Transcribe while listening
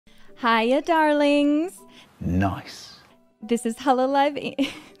Hiya, darlings. Nice. This is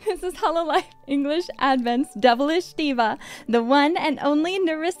this is Hololive English Advent's Devilish Diva, the one and only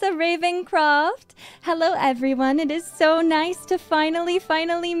Nerissa Ravencroft. Hello, everyone. It is so nice to finally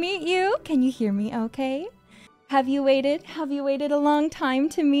meet you. Can you hear me okay? Have you waited? Have you waited a long time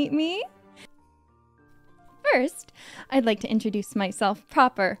to meet me? First, I'd like to introduce myself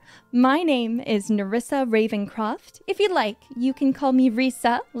proper. My name is Nerissa Ravencroft. If you'd like, you can call me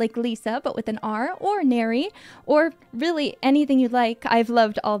Risa, like Lisa, but with an R, or Neri, or really anything you'd like. I've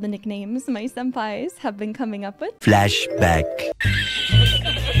loved all the nicknames my senpais have been coming up with. Flashback.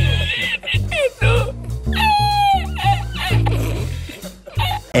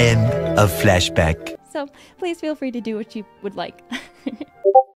 End of flashback. So please feel free to do what you would like.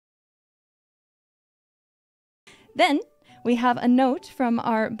 Then, we have a note from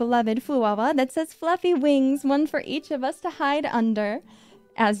our beloved Fuwawa that says fluffy wings, one for each of us to hide under.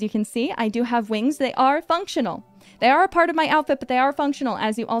 As you can see, I do have wings. They are functional. They are a part of my outfit, but they are functional,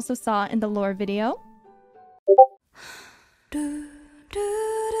 as you also saw in the lore video.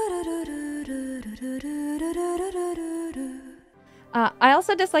 I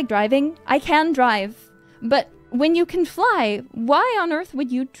also dislike driving. I can drive, but when you can fly, why on earth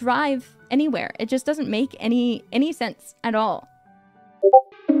would you drive anywhere? It just doesn't make any sense at all.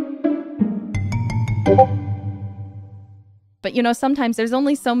 But you know, sometimes there's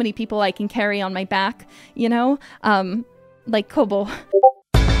only so many people I can carry on my back, you know? Like Kobo.